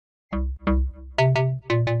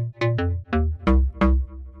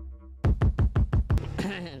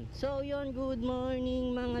good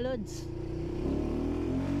morning mga Lods.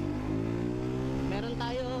 Meron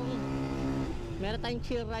tayong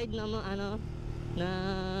chill ride na na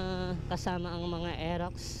kasama ang mga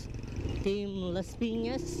Aerox Team Las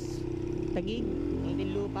Piñas, Taguig,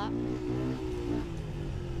 Muntinlupa.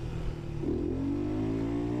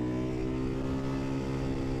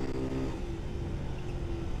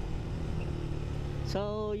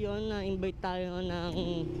 So yun, na-invite tayo ng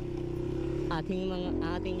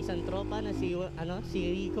ating isang tropa na si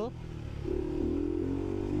Rico.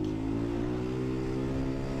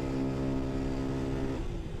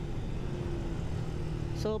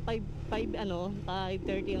 So 5:30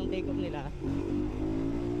 ang take off nila.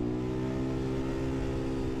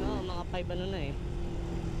 No, mga 5 na eh.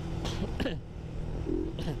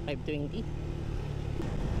 5:20.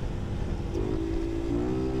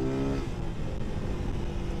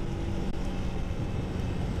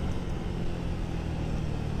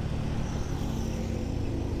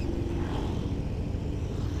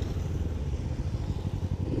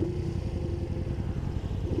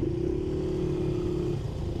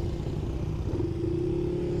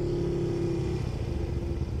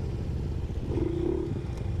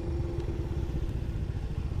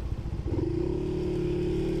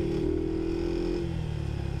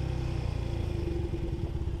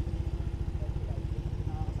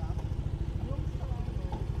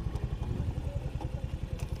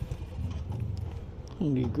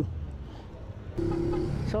 Hindi ko.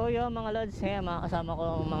 So yun mga Lods, mga kasama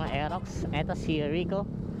ko mga Aerox. Eto si Rico.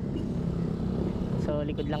 So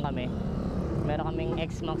likod lang kami. Meron kaming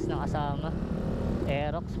X-Max na kasama.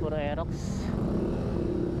 Aerox, puro Aerox.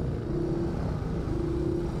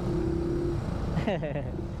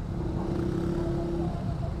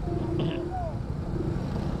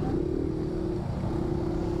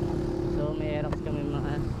 So may Aerox kami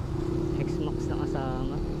mga X-Max na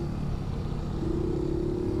kasama.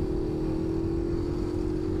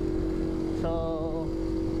 So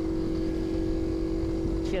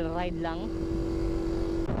chill ride lang.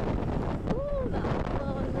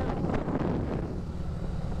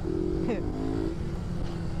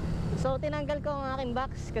 So tinanggal ko ang aking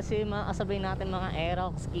box kasi makasabay natin mga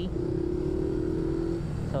Aerox key.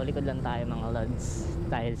 So likod lang tayo mga Lods,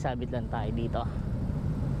 dahil sabit lang tayo dito.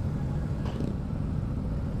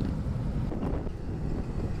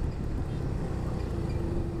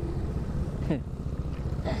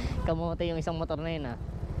 Kamote yung isang motor na yun ah.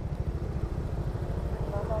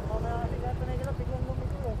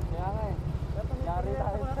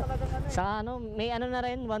 Sa may na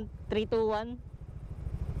rin 1321.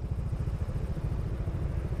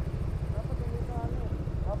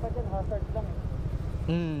 Dapat dyan hazard lang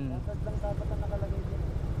eh. Hazard lang dapat ang nakalagay dyan.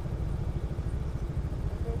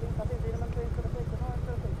 Kasi hindi naman ito yung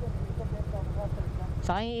hazard lang.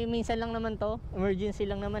 Sa akin minsan lang naman to, emergency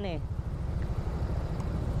lang naman eh.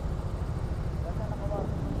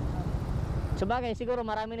 So bagay, siguro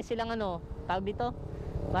marami na silang tawag dito,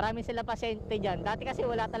 marami sila pasyente dyan. Dati kasi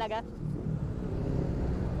wala talaga.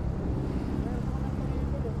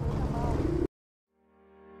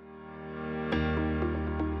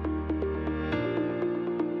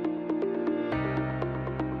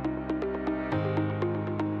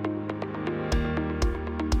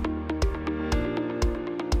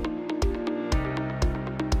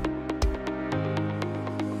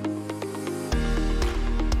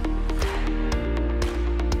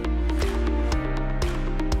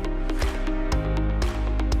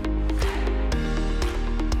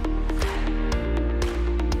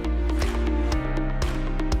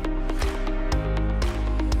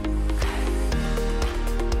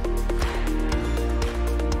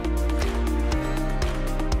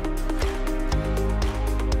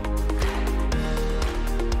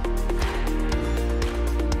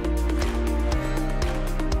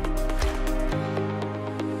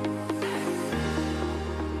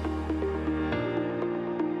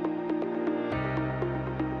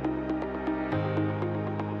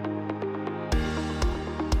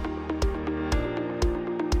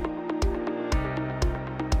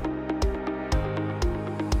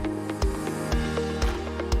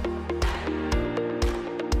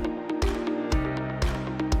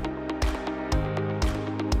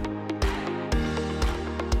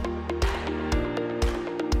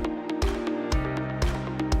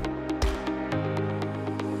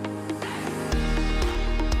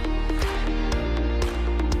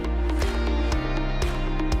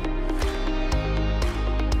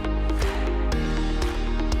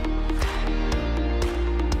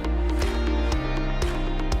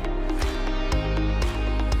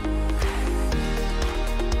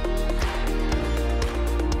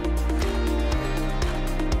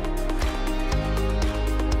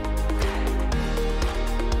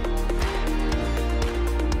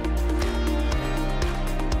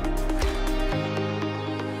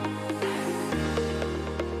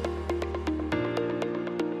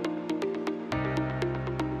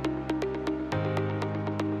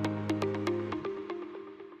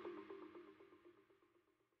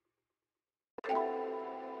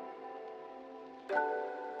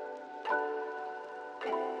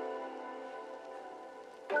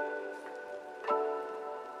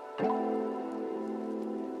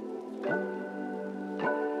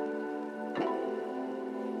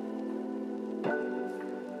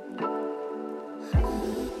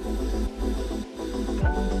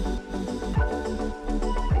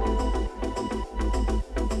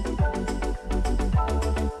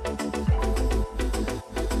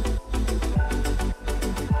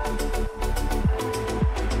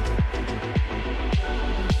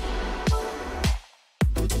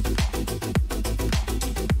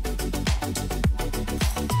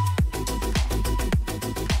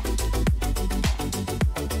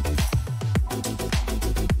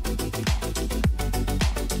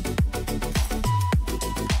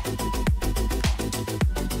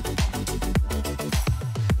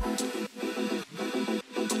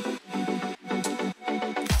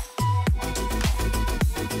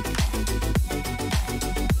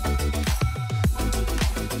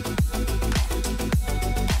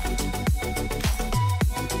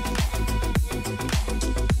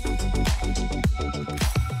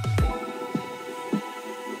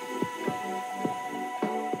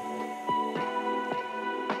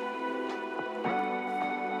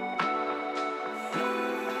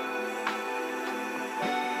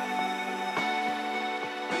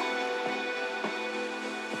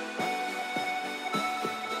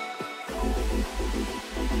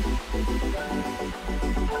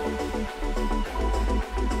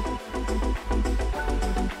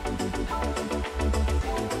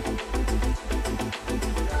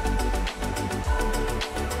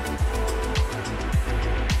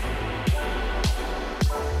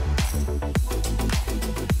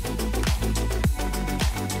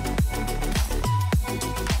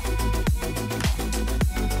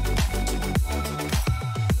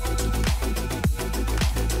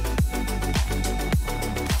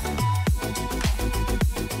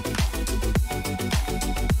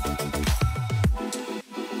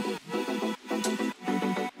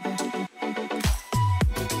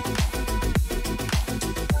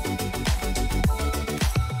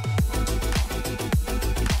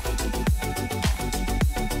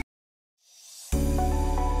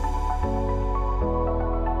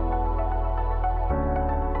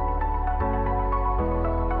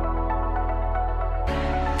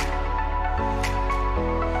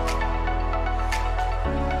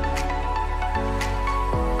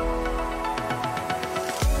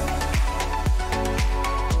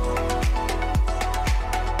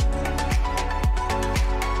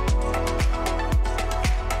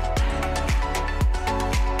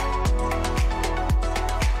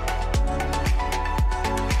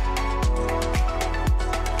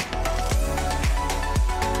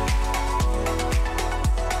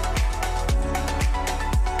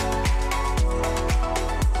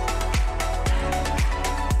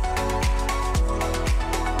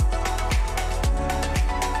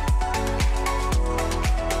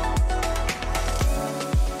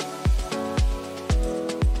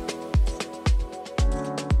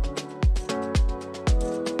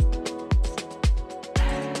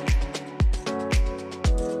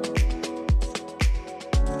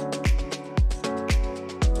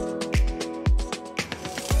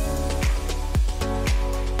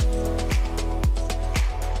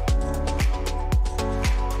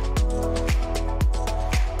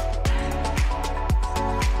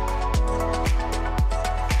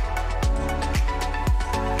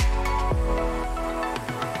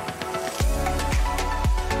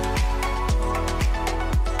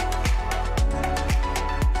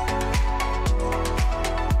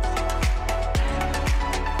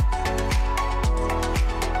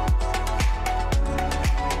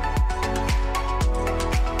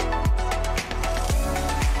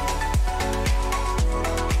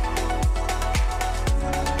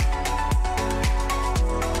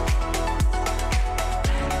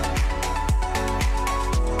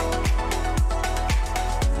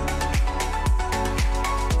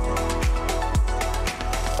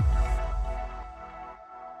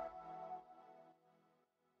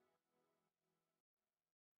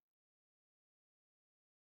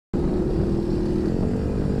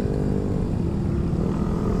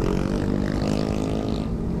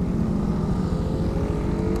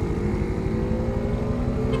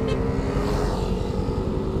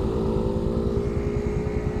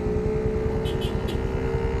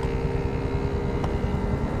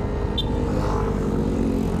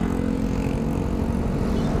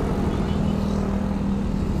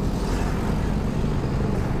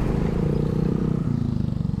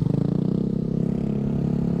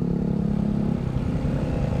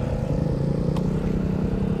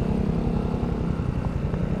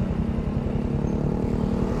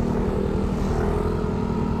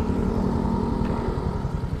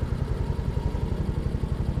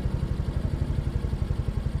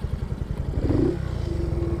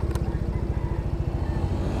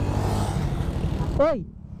 Hoy!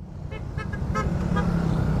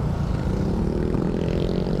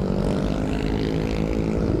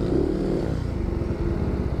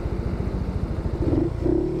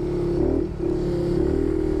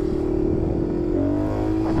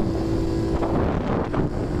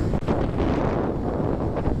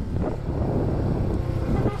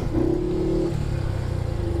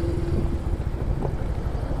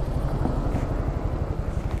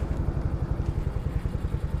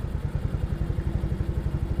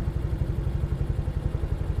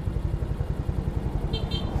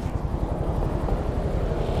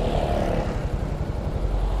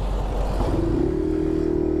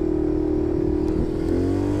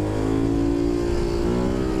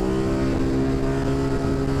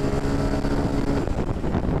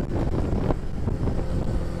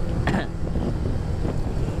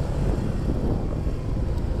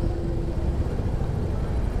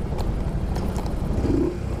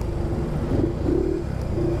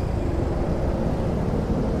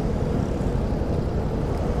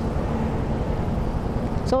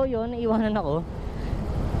 So yun, iwanan ako.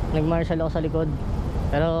 Nag-marshal ako sa likod.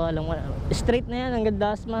 Pero alam mo, straight na yan hanggang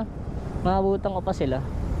Dasma. Maabutan ko pa sila.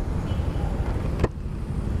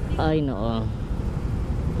 Ay noo.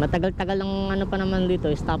 Matagal-tagal lang ano pa naman dito,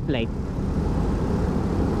 stoplight.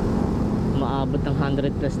 Maabot ng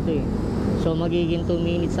 100 plus to eh. So magiging 2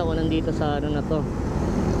 minutes ako nandito sa ano na to.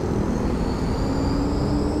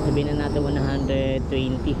 Sabihin na natin 120.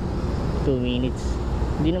 2 minutes.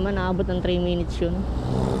 Hindi naman naabot ng 3 minutes yun.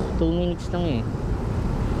 2 minutes lang eh.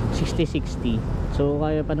 60-60. So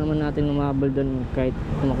kaya pa naman natin umabol doon kahit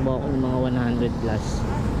tumakbo ako ng mga 100 plus.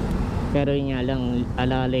 Pero yun nga lang,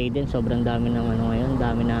 alalay din. Sobrang dami ng ano ngayon.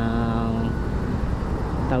 Dami ng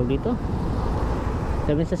tawag dito.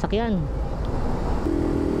 Dami ng sasakyan.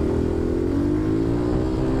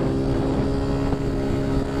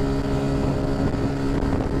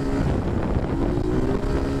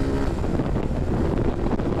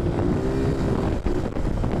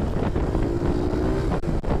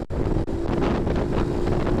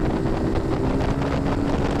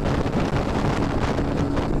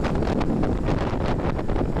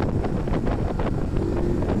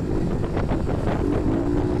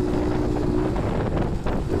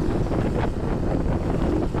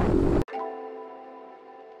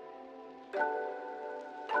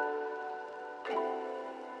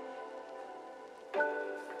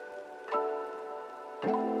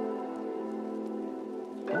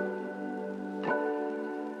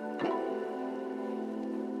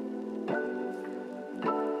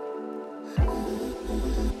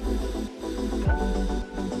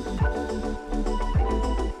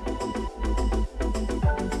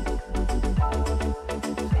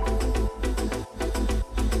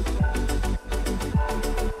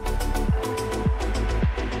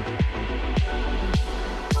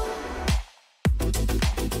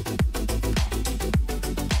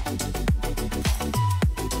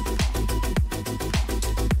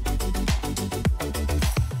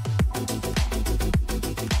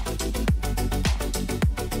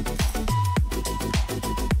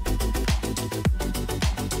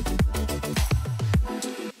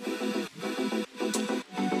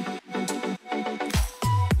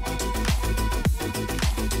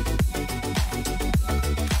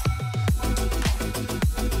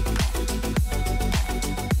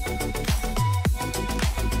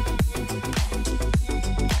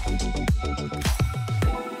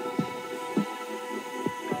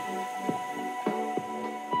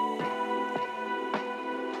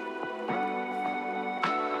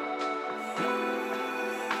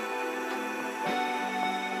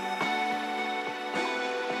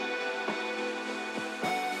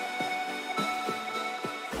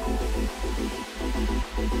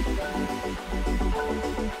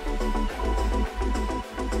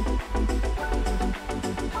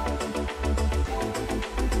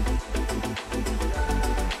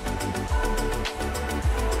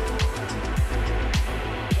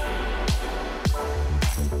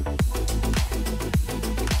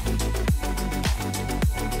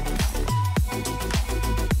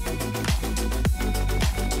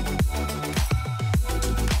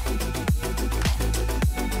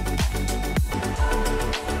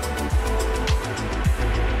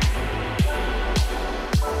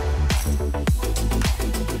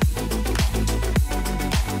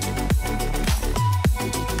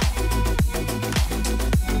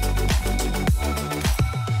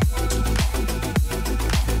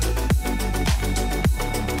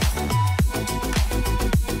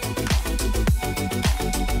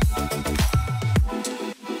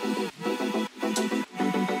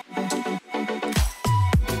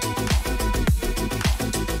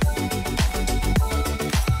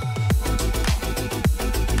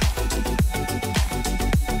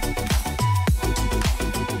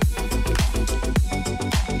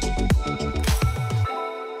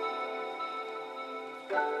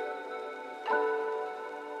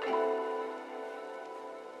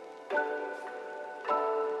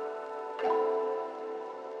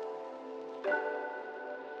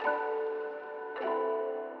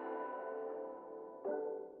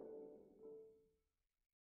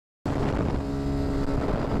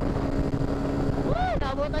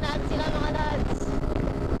 Naabutan natin sila mga lads.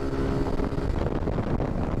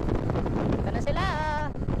 Ito na sila.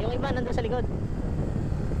 Yung iba nandun sa likod.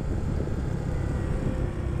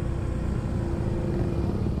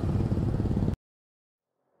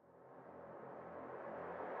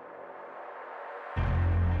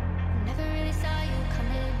 Never really saw you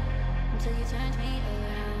coming until you turned me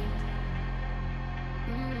around.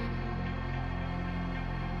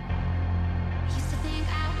 Used to think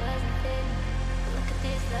I was nothing, but look at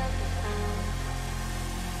this love we found.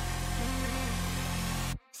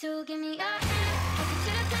 So give me your hand, take it to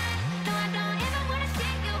the plan. No, I don't ever wanna see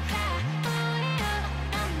you cry. Oh yeah,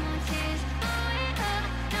 no more tears. Oh yeah,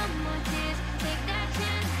 no more tears. Take that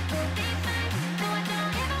chance, we'll be fine. No, I don't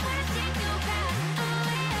ever wanna see you cry. Oh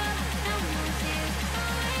yeah, no more tears.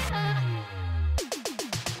 Oh yeah.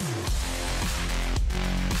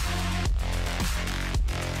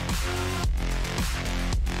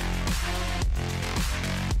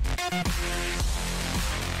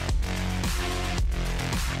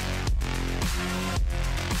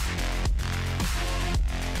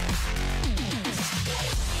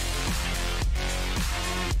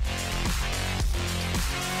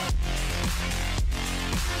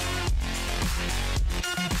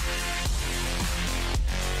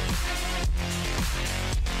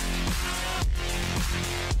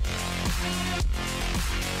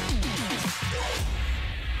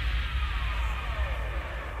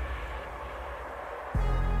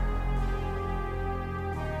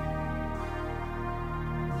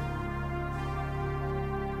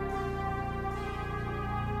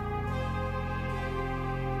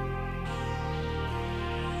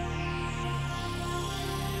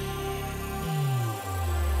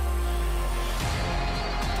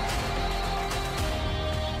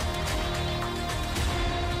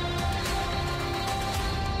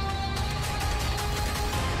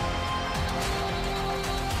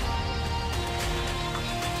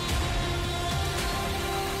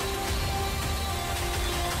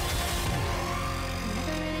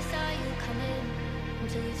 Never really saw you coming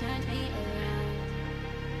until you turned me around.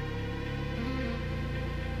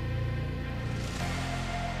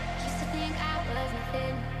 Used to think I was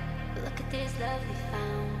nothing, but look at this love we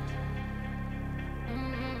found.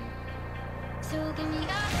 So give me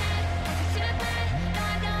your hand, take it to the plan. No,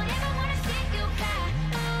 I don't ever wanna see you cry.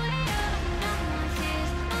 Oh yeah, no more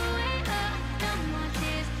tears. Oh yeah, no more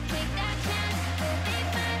tears. Take that chance, we'll be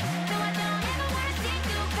fine. No, I don't ever wanna see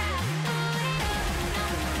you cry. Oh yeah, no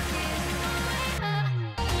more tears. Oh yeah.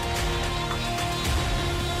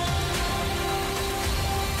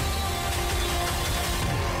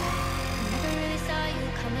 Never really saw you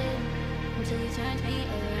coming until you turned me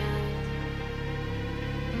around.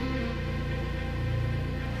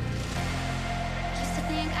 Used to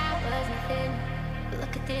think I was nothing, but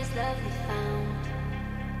look at this love we found.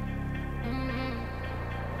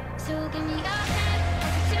 So give me your hand,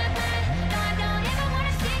 take it to the back.